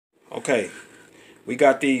Okay, we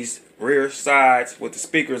got these rear sides with the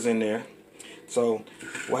speakers in there. So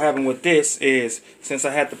what happened with this is, since I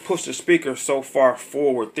had to push the speaker so far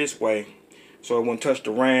forward this way, so it wouldn't touch the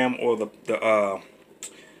ram or the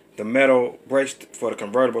metal brace for the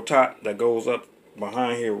convertible top that goes up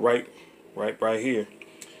behind here, right here.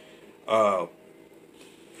 A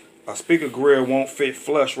speaker grill won't fit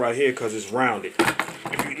flush right here because it's rounded.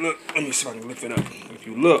 If you look, let me see if I can lift it up. If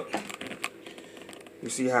you look, you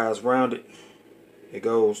see how it's rounded? It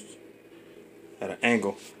goes at an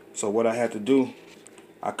angle. So what I had to do,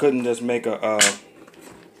 I couldn't just make a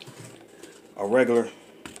regular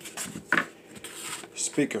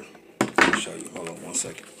speaker. Let me show you. Hold on one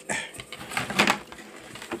second.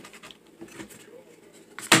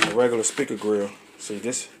 A regular speaker grill. See,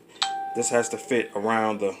 this has to fit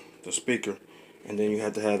around the speaker, and then you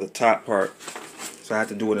have to have the top part. So I have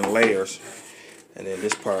to do it in layers, and then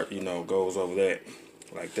this part, you know, goes over that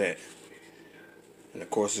like that. And of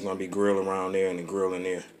course, it's gonna be grill around there and the grill in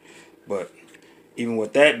there. But even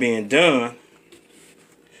with that being done,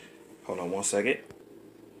 hold on one second.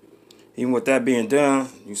 Even with that being done,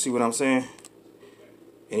 you see what I'm saying?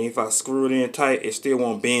 And if I screw it in tight, it still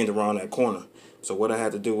won't bend around that corner. So what I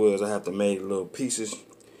had to do was I have to make little pieces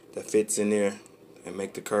that fits in there and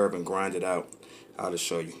make the curve and grind it out. I'll just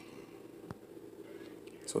show you.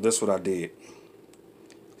 So this is what I did.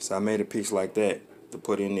 So I made a piece like that to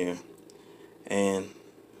put in there, and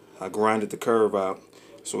I grinded the curve out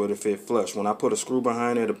so it'll fit flush. When I put a screw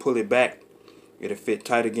behind there to pull it back, it'll fit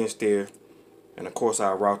tight against there, and of course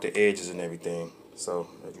I'll route the edges and everything, so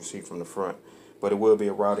as you see from the front. But it will be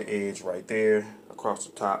a routed edge right there, across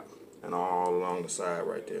the top, and all along the side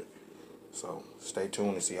right there. So stay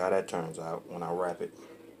tuned to see how that turns out when I wrap it.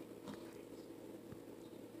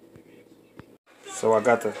 So I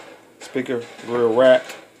got the speaker grill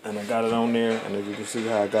wrapped, and I got it on there, and as you can see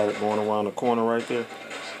how I got it going around the corner right there.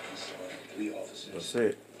 That's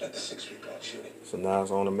it. So now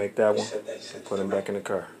it's on to make that one and put him back in the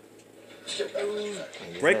car.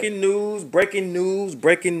 Breaking news, breaking news,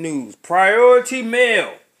 breaking news. Priority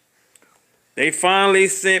mail. They finally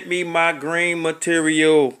sent me my green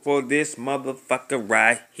material for this motherfucker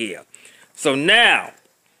right here. So now,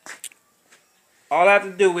 all I have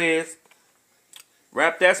to do is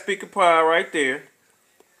wrap that speaker pile right there.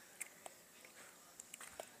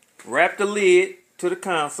 Wrap the lid to the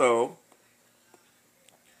console.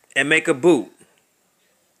 And make a boot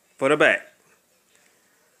for the back.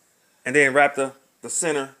 And then wrap the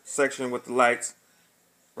center section with the lights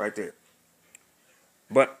right there.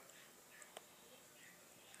 But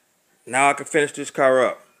now I can finish this car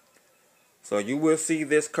up. So you will see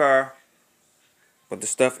this car with the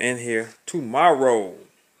stuff in here tomorrow.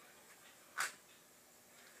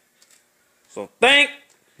 So thank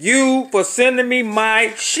you for sending me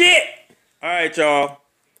my shit. Alright, y'all.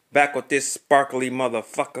 Back with this sparkly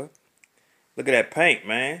motherfucker. Look at that paint,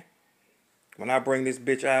 man. When I bring this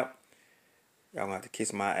bitch out, y'all gonna have to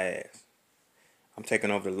kiss my ass. I'm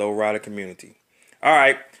taking over the low rider community.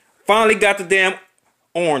 Alright. Finally got the damn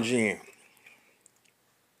orange in.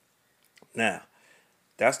 Now,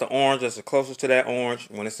 that's the orange that's the closest to that orange.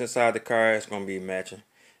 When it's inside the car, it's gonna be matching.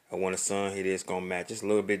 And when the sun hit it, it's gonna match. It's a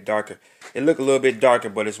little bit darker. It look a little bit darker,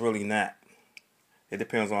 but it's really not. It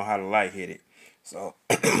depends on how the light hit it. So,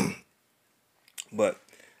 but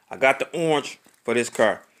I got the orange for this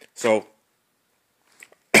car. So,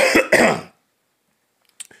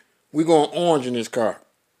 we going orange in this car.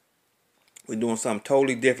 We're doing something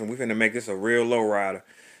totally different. We're finna make this a real low rider.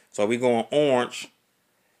 So we going orange,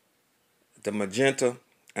 the magenta,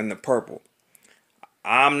 and the purple.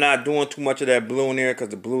 I'm not doing too much of that blue in there because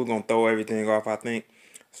the blue is gonna throw everything off, I think.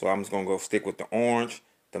 So I'm just gonna go stick with the orange,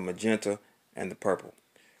 the magenta, and the purple.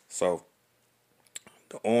 So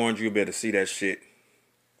the orange, you'll be able to see that shit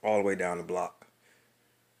all the way down the block.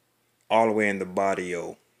 All the way in the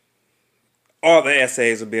body-o. All the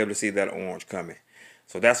essays will be able to see that orange coming.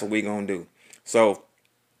 So that's what we're going to do. So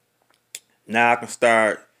now I can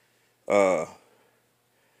start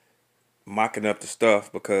mocking up the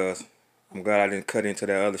stuff, because I'm glad I didn't cut into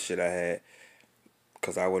that other shit I had,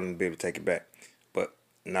 because I wouldn't be able to take it back. But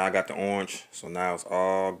now I got the orange. So now it's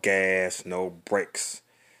all gas, no brakes.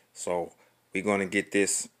 So we're going to get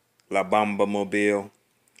this La Bamba Mobile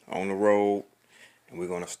on the road, and we're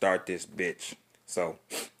going to start this bitch. So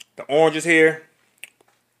the orange is here.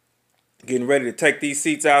 Getting ready to take these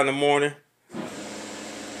seats out in the morning.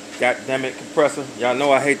 God damn it, compressor. Y'all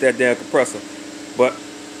know I hate that damn compressor. But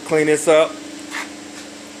clean this up.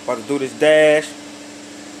 About to do this dash.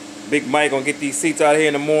 Big Mike gonna get these seats out of here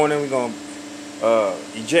in the morning. We're gonna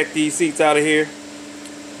eject these seats out of here.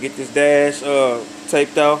 Get this dash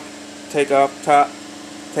taped off. take off top,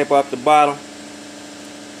 tape off the bottom.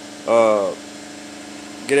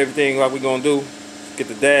 Get everything like we're gonna do. Get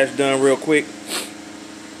the dash done real quick.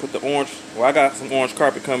 Put the orange. Well, I got some orange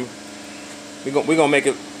carpet coming. We gonna make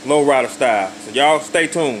it low rider style. So y'all stay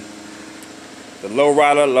tuned. The low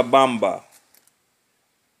rider La Bamba.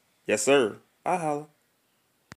 Yes, sir. I holla.